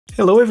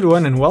Hello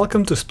everyone and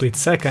welcome to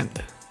SplitSecond.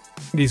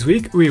 This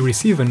week we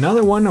receive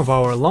another one of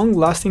our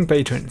long-lasting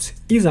patrons,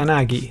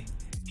 Izanagi.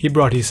 He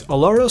brought his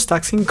Oloro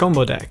staxing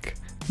combo deck.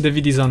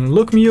 David is on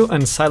Lukmio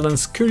and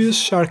Silance Curious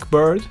Shark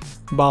Bird,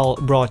 Baal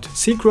brought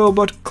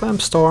Sickrobot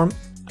Clampstorm,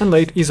 and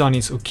Leite is on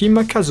his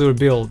Ukkima Cazur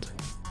build.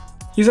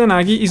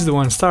 Izanagi is the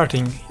one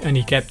starting, and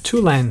he kept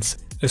two lands,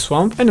 a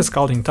swamp and a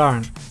scalding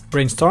tarn.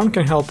 Brainstorm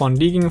can help on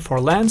digging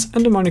for lands,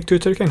 and Demonic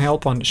Tutor can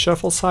help on the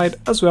shuffle side,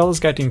 as well as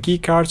getting key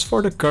cards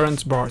for the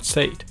current board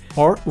state,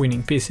 or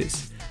winning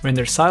pieces.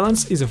 Render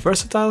Silence is a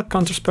versatile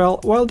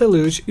counterspell, while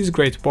Deluge is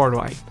great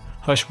board-wide.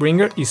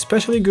 Hushbringer is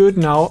especially good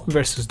now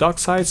versus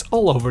docksides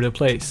all over the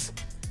place.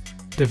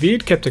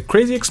 David kept a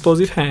crazy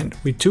explosive hand,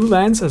 with two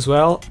lands as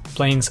well,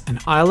 plains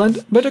and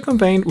island, but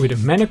accompanied with a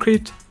Mana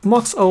Crypt,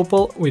 Mox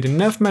Opal with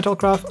enough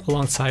Metalcraft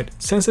alongside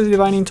Senses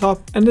Divining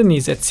top and the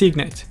Knees at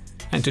Signet.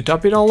 And to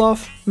top it all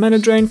off, Mana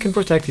Drain can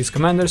protect his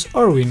commanders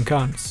or win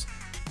cons.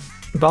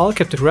 Baal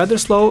kept a rather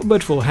slow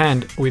but full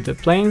hand, with the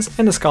plains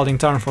and the Scalding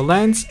Tarn for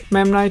lands.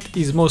 Memnite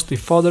is mostly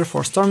fodder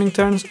for storming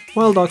turns,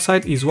 while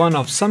Dockside is one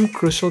of some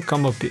crucial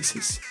combo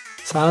pieces.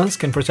 Silence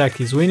can protect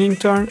his winning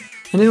turn,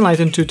 and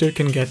Enlightened Tutor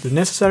can get the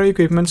necessary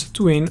equipments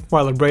to win,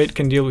 while a Braid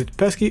can deal with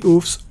pesky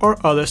oofs or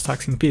other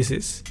staxing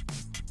pieces.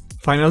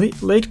 Finally,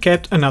 Leite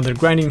kept another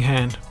grinding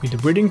hand, with the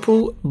Breeding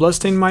Pool,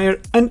 Bloodstained Mire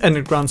and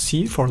Underground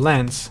Sea for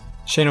lands.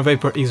 Chain of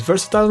Vapor is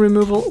versatile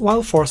removal,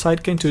 while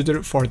Foresight can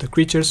tutor for the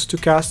creatures to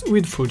cast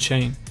with Food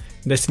Chain.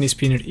 Destiny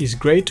Spinner is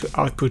great to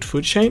output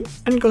Food Chain,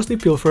 and Ghostly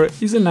Pilferer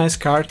is a nice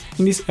card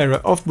in this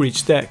era of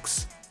breach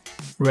decks.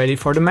 Ready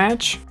for the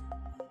match?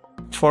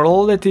 For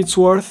all that it's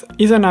worth,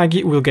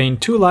 Izanagi will gain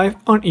 2 life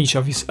on each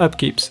of his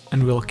upkeeps,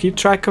 and will keep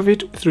track of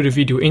it through the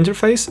video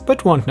interface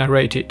but won't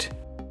narrate it.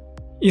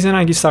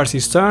 Izanagi starts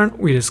his turn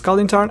with a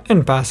Scalding Tarn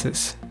and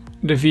passes.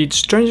 David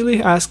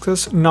strangely asks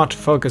us not to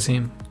focus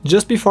him,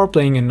 just before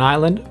playing an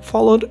island,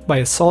 followed by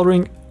a Sol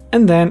Ring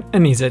and then a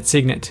Knees at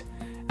Signet.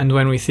 And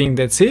when we think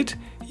that's it,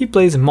 he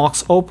plays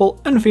Mox Opal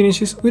and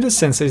finishes with a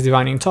Senses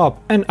Divining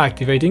top and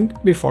activating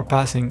before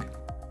passing.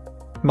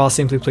 Baal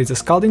simply plays a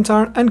Scalding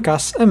Tarn and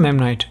casts a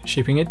Memnite,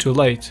 shipping it too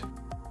late.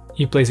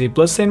 He plays a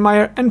Bloodstained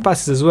Mire and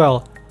passes as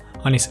well.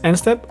 On his end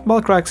step,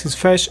 Baal cracks his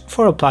fetch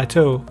for a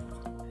plateau.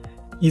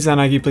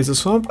 Izanagi plays a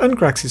Swamp and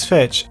cracks his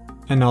fetch,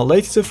 and now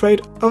Leite is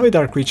afraid of a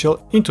Dark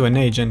Ritual into an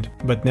Agent,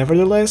 but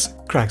nevertheless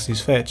cracks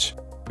his fetch.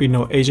 With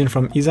no Agent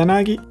from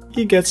Izanagi,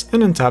 he gets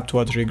an untapped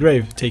Watery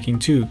Grave, taking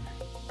 2.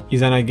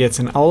 Izanagi gets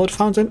an Owlet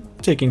Fountain,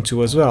 taking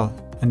 2 as well,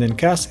 and then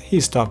casts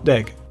his top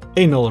deck,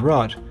 a Null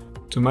Rod.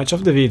 To much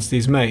of David's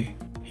dismay,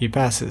 he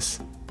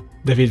passes.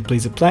 David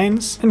plays the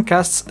Plains and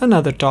casts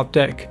another top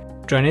deck,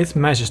 Dranith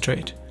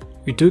Magistrate.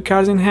 With 2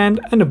 cards in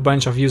hand and a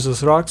bunch of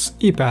useless rocks,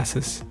 he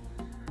passes.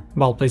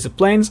 Baal plays the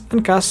Plains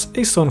and casts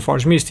a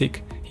Stoneforge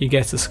Mystic. He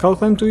gets a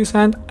Skullclamp to his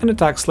hand and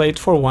attacks Leite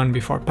for 1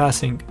 before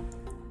passing.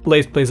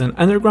 Leite plays an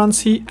Underground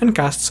Sea and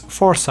casts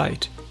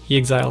Foresight. He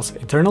exiles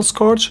Eternal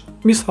Scourge,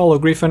 Miss Hollow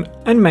Griffin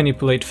and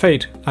Manipulate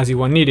Fate, as he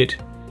won't need it.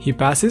 He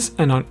passes,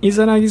 and on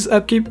Izanagi's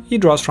upkeep he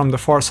draws from the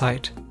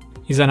Foresight.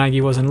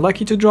 Izanagi was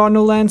unlucky to draw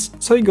no lands,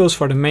 so he goes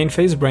for the main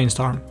phase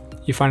Brainstorm.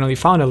 He finally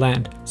found a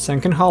land,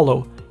 Sunken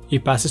Hollow. He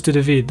passes to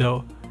David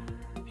though.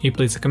 He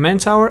plays a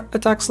Command Tower,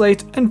 attacks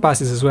Leite and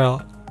passes as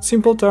well.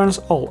 Simple turns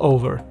all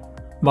over.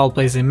 Baal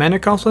plays a Mana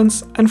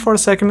Confluence and for a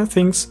second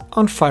thinks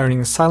on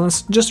firing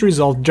Silence just to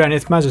resolve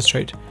Dranith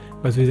Magistrate,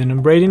 but with an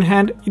Umbraid in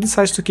hand he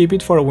decides to keep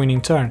it for a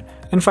winning turn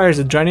and fires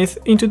the Dranith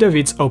into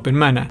David's open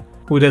mana,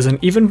 who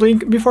doesn't even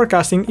blink before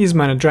casting his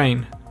Mana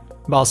Drain.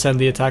 Baal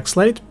sadly attacks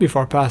Leite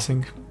before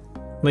passing.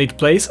 Leite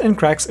plays and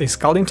cracks a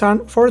Scalding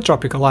Tarn for a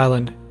Tropical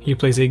Island. He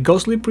plays a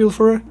Ghostly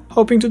Pilferer,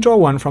 hoping to draw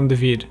 1 from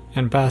David,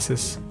 and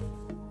passes.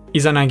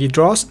 Izanagi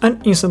draws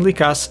and instantly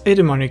casts a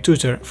Demonic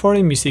Tutor for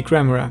a Mystic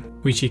Remora,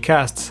 which he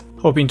casts,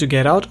 hoping to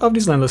get out of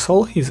this landless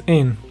hole he's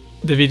in.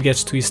 David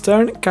gets to his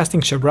turn,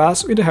 casting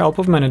Shabraz with the help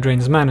of Mana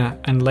Drain's mana,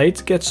 and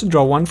Leite gets to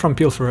draw 1 from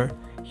Pilferer.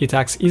 He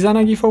attacks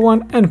Izanagi for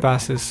 1 and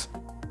passes.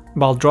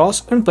 Baal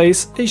draws and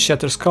plays a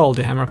Shatter Skull,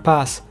 the Hammer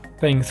Pass,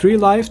 paying 3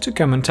 life to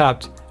come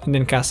untapped, and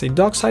then casts a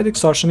Dockside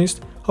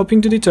Extortionist,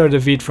 hoping to deter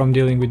David from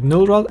dealing with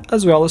Null Rod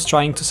as well as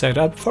trying to set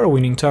up for a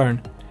winning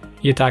turn.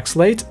 He attacks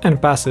Leite and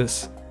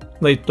passes.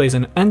 Leite plays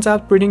an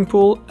untapped Breeding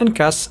Pool and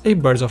casts a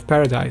Birds of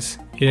Paradise.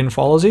 He then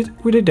follows it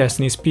with a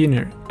Destiny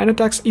Spinner and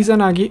attacks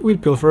Izanagi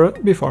with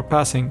Pilferer before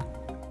passing.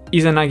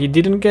 Izanagi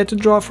didn't get to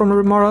draw from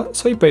Remora,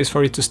 so he pays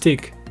for it to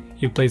stick.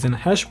 He plays an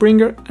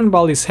Hushbringer and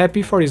Baal is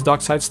happy for his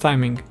Dockside's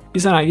timing.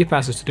 Izanagi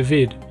passes to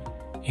David.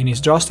 In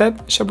his draw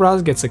step,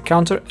 Shabraz gets a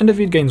counter and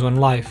David gains 1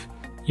 life.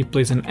 He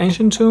plays an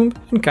Ancient Tomb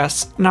and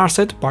casts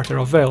Narset,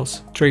 Parter of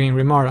Veils, triggering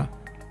Remora.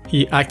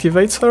 He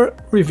activates her,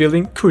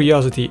 revealing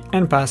Curiosity,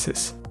 and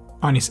passes.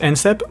 On his end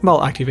step, Baal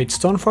activates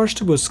Stoneforge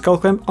to boost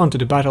Skullclamp onto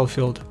the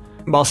battlefield.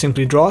 Baal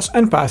simply draws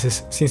and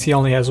passes, since he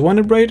only has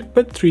 1 Braid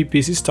but 3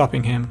 pieces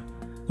stopping him.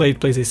 Leite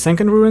plays a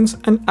Sunken Ruins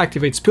and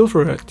activates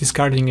Pilferer,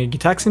 discarding a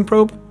Gitaxian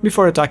Probe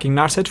before attacking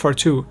Narset for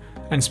 2,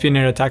 and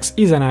Spinner attacks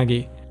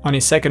Izanagi. On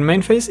his second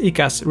main phase, he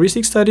casts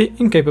Rhystic Study,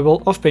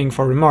 incapable of paying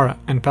for Remora,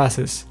 and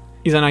passes.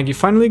 Izanagi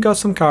finally got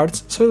some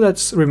cards, so he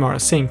lets Remora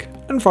sink.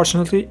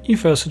 Unfortunately, he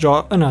fails to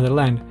draw another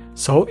land,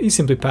 so he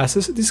simply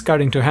passes,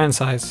 discarding to hand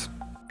size.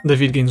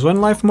 David gains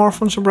 1 life more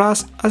from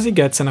Shabraz as he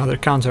gets another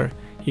counter.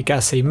 He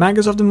casts a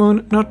Magus of the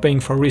Moon, not paying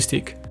for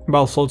Ristic.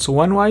 Baal floats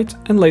 1 white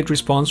and Leite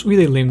responds with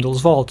a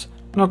Limdol's Vault.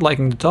 Not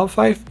liking the top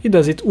 5, he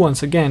does it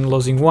once again,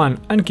 losing 1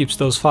 and keeps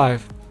those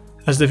 5.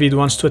 As David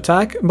wants to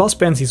attack, Baal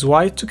spends his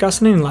white to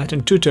cast an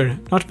Enlightened Tutor,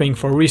 not paying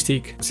for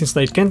Ristic, since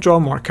Leite can't draw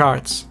more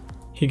cards.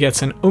 He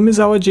gets an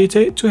Umezawa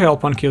Jite to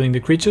help on killing the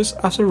creatures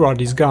after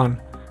Rod is gone.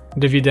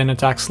 David then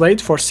attacks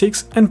Leite for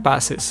 6 and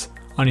passes.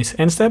 On his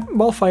end step,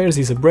 Baal fires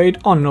his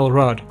Abrade on Null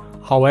Rod.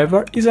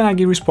 However,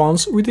 Izanagi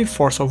responds with a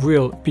Force of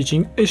Will,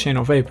 pitching a Chain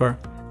of Vapor.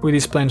 With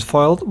his plans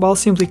foiled, Baal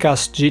simply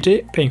casts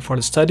Jite, paying for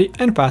the study,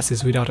 and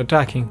passes without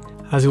attacking,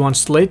 as he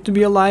wants Leite to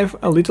be alive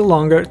a little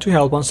longer to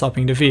help on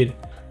stopping David.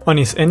 On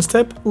his end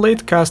step,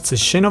 Leite casts a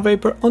Chain of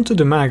Vapor onto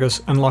the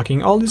Magus,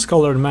 unlocking all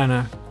discolored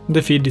mana.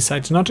 David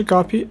decides not to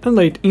copy, and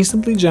Leite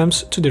instantly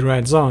jumps to the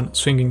red zone,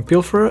 swinging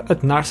Pilferer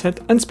at Narset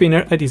and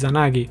Spinner at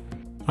Izanagi.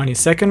 On his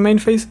second main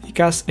phase, he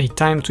casts a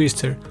Time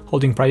Twister,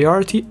 holding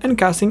priority and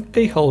casting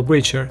a Hull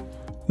Breacher.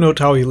 Note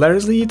how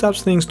hilariously he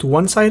taps things to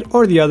one side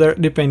or the other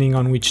depending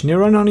on which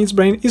neuron on his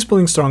brain is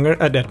pulling stronger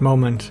at that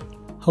moment.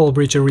 Hull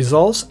Breacher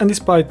resolves, and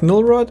despite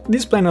Null Rod,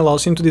 this plan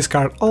allows him to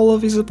discard all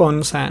of his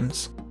opponent's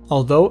hands.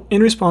 Although,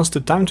 in response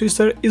to Time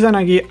Twister,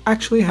 Izanagi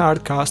actually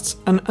hard casts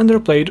an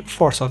underplayed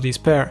Force of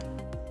Despair.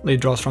 Leite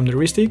draws from the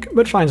Ristic,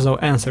 but finds no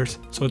answers,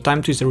 so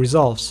Time Twister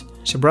resolves.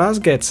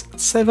 Shabraz gets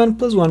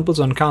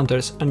 7+1/+1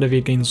 counters, and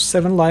David gains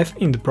 7 life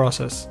in the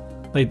process.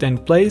 Leite then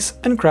plays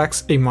and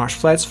cracks a Marsh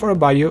Flats for a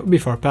Bayou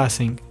before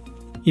passing.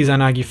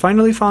 Izanagi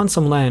finally found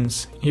some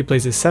lands. He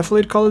plays a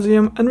Cephalid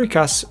Coliseum and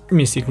recasts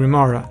Mystic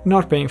Remora,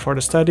 not paying for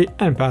the study,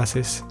 and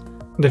passes.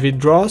 David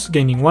draws,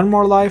 gaining 1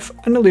 more life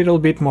and a little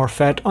bit more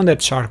fat on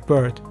that Shark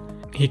Bird.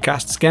 He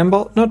casts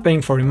Gamble, not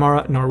paying for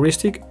Remora nor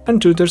Ristic,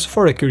 and tutors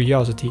for a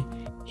Curiosity.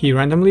 He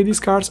randomly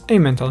discards a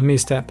Mental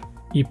Misstep.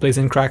 He plays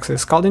and cracks a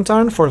Scalding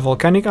Tarn for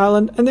Volcanic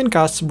Island and then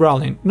casts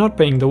Brallin, not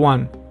paying the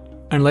 1.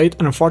 And Leite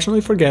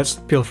unfortunately forgets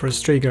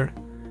Pilfer's trigger.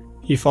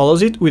 He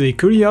follows it with a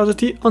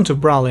Curiosity onto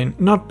Brallin,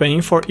 not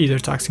paying for either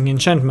taxing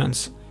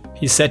enchantments.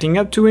 He's setting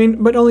up to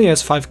win, but only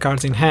has 5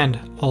 cards in hand,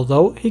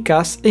 although he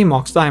casts a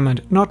Mox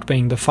Diamond, not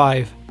paying the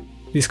 5.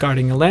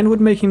 Discarding a land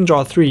would make him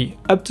draw 3,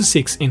 up to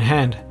 6 in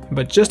hand,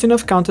 but just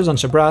enough counters on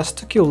Shabraz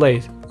to kill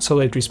Leite, so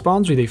Leite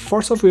responds with a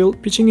Force of Will,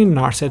 pitching in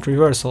Narset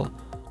Reversal.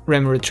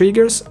 Remora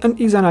triggers, and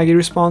Izanagi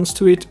responds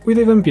to it with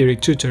a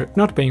Vampiric Tutor,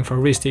 not paying for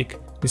Ristic.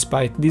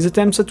 Despite these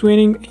attempts at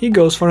winning, he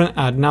goes for an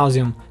Ad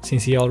Nauseam,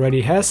 since he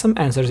already has some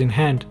answers in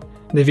hand.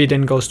 David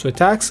then goes to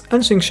attacks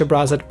and swings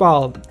Shabraz at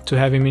Baal, to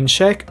have him in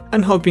check,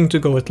 and hoping to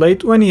go at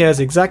Leite when he has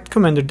exact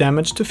commander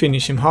damage to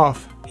finish him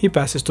off. He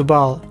passes to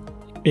Baal.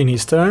 In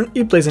his turn,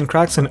 he plays and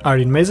cracks an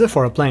Arid Mesa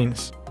for a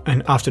Plains.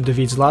 And after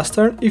David's last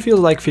turn, he feels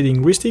like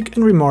feeding Ristic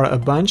and Remora a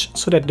bunch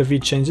so that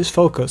David changes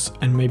focus,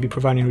 and maybe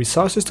providing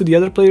resources to the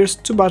other players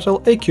to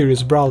battle a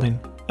Curious Brallin,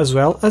 as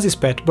well as his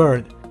pet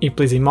bird. He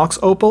plays a Mox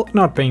Opal,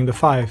 not paying the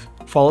 5,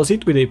 follows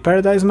it with a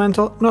Paradise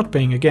Mantle, not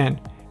paying again.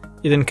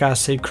 He then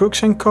casts a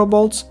Crookshank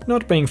Kobolds,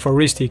 not paying for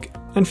Ristic,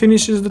 and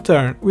finishes the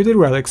turn with a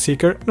Relic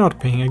Seeker, not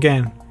paying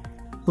again.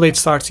 Leite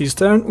starts his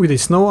turn with a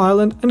Snow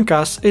Island and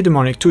casts a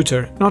Demonic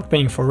Tutor, not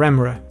paying for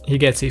Remora. He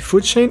gets a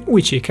Food Chain,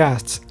 which he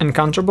casts,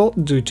 uncounterable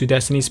due to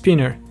Destiny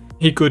Spinner.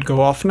 He could go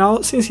off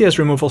now since he has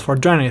removal for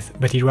Dranith,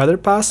 but he'd rather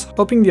pass,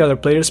 hoping the other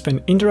players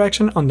spend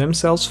interaction on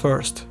themselves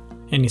first.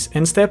 In his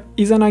end step,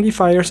 Izanagi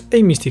fires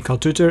a Mystical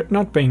Tutor,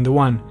 not paying the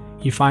 1.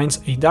 He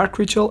finds a Dark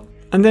Ritual,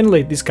 and then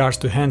Leite discards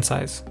to hand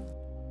size.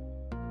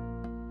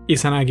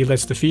 Izanagi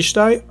lets the fish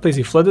die, plays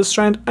a Flooded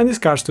Strand, and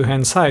discards to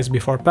hand size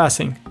before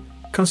passing.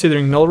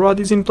 Considering Null Rod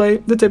is in play,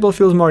 the table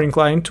feels more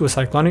inclined to a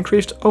Cyclonic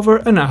Rift over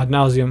an Ad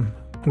Nauseam.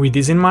 With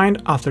this in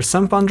mind, after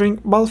some pondering,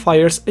 Baal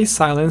fires a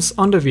Silence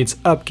on David's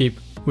upkeep,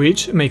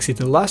 which makes it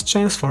the last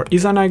chance for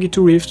Izanagi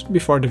to Rift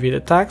before David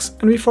attacks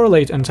and before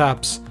Leite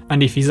untaps.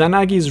 And if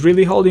Izanagi is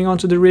really holding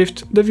onto the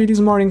Rift, David is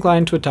more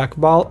inclined to attack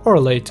Baal or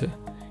Leite.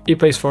 He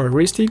plays for a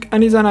Ristic,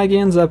 and Izanagi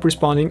ends up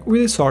responding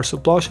with a Source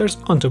of Plowshares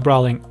onto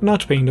Brallin,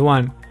 not paying the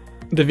 1.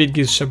 David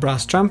gives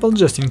Shabraz Trample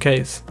just in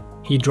case.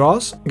 He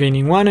draws,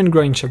 gaining 1 and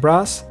growing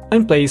Shabraz,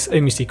 and plays a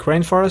Mystic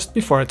Rainforest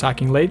before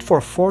attacking Leite for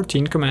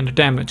 14 commander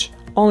damage,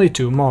 only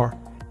 2 more.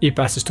 He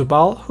passes to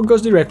Baal, who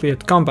goes directly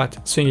at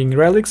combat, swinging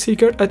Relic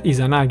Seeker at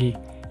Izanagi.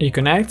 He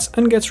connects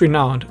and gets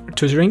Renowned,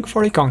 tutoring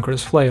for a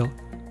Conqueror's Flail.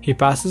 He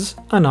passes,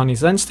 and on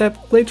his end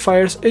step, Leite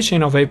fires a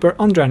Chain of Vapor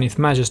on Dranith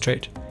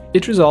Magistrate.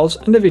 It resolves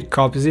and David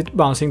copies it,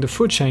 bouncing the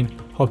Food Chain,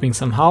 hoping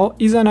somehow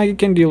Izanagi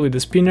can deal with the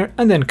Spinner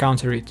and then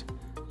counter it.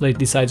 Leite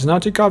decides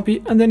not to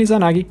copy, and then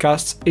Izanagi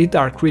casts a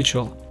Dark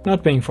Ritual,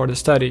 not paying for the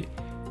study,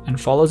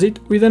 and follows it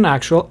with an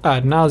actual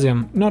Ad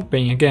Nauseam, not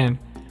paying again.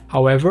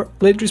 However,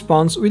 Leite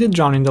responds with a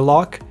Drown in the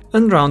Loch,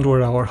 and drowned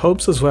were our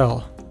hopes as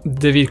well.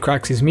 David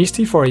cracks his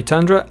Misty for a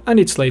Tundra, and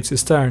it's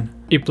Leite's turn.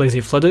 He plays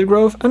a Flooded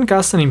Grove and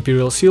casts an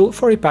Imperial Seal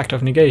for a Pact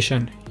of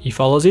Negation. He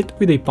follows it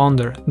with a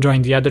Ponder,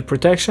 drawing the added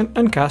protection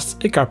and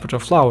casts a Carpet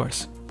of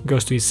Flowers.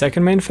 goes to his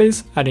second main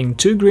phase, adding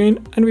 2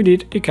 green, and with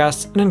it he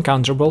casts an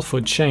uncounterable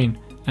food chain.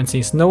 And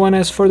since no one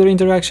has further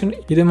interaction,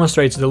 he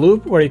demonstrates the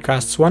loop where he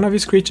casts one of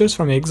his creatures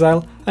from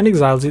exile and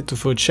exiles it to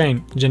food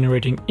chain,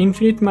 generating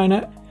infinite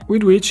mana,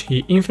 with which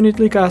he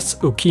infinitely casts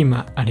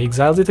Ukkima and he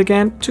exiles it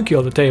again to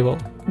kill the table.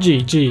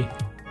 GG.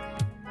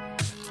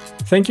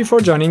 Thank you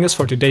for joining us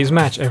for today's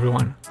match,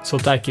 everyone.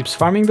 Sultai keeps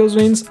farming those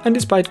wins, and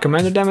despite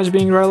commander damage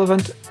being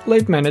relevant,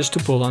 Leite managed to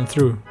pull on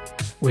through.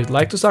 We'd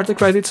like to start the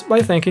credits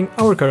by thanking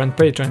our current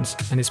patrons,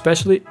 and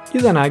especially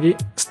Izanagi,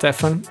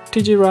 Stefan,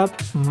 TG Rap,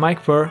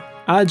 Mike Purr,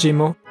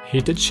 Ajimo,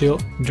 Heated Chill,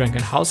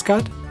 Drunken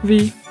Housecat,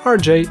 V,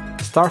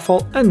 RJ,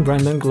 Starfall and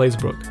Brandon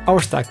Glazebrook,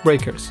 our stack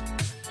breakers.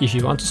 If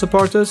you want to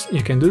support us,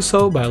 you can do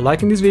so by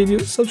liking this video,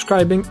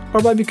 subscribing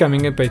or by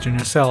becoming a patron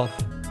yourself.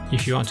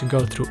 If you want to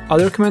go through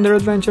other Commander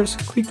adventures,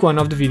 click one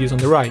of the videos on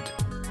the right.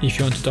 If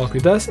you want to talk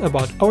with us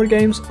about our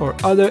games or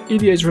other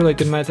EDH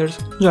related matters,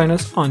 join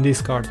us on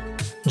Discord.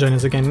 Join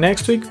us again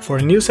next week for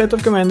a new set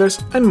of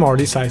Commanders and more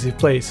decisive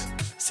plays.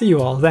 See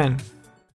you all then!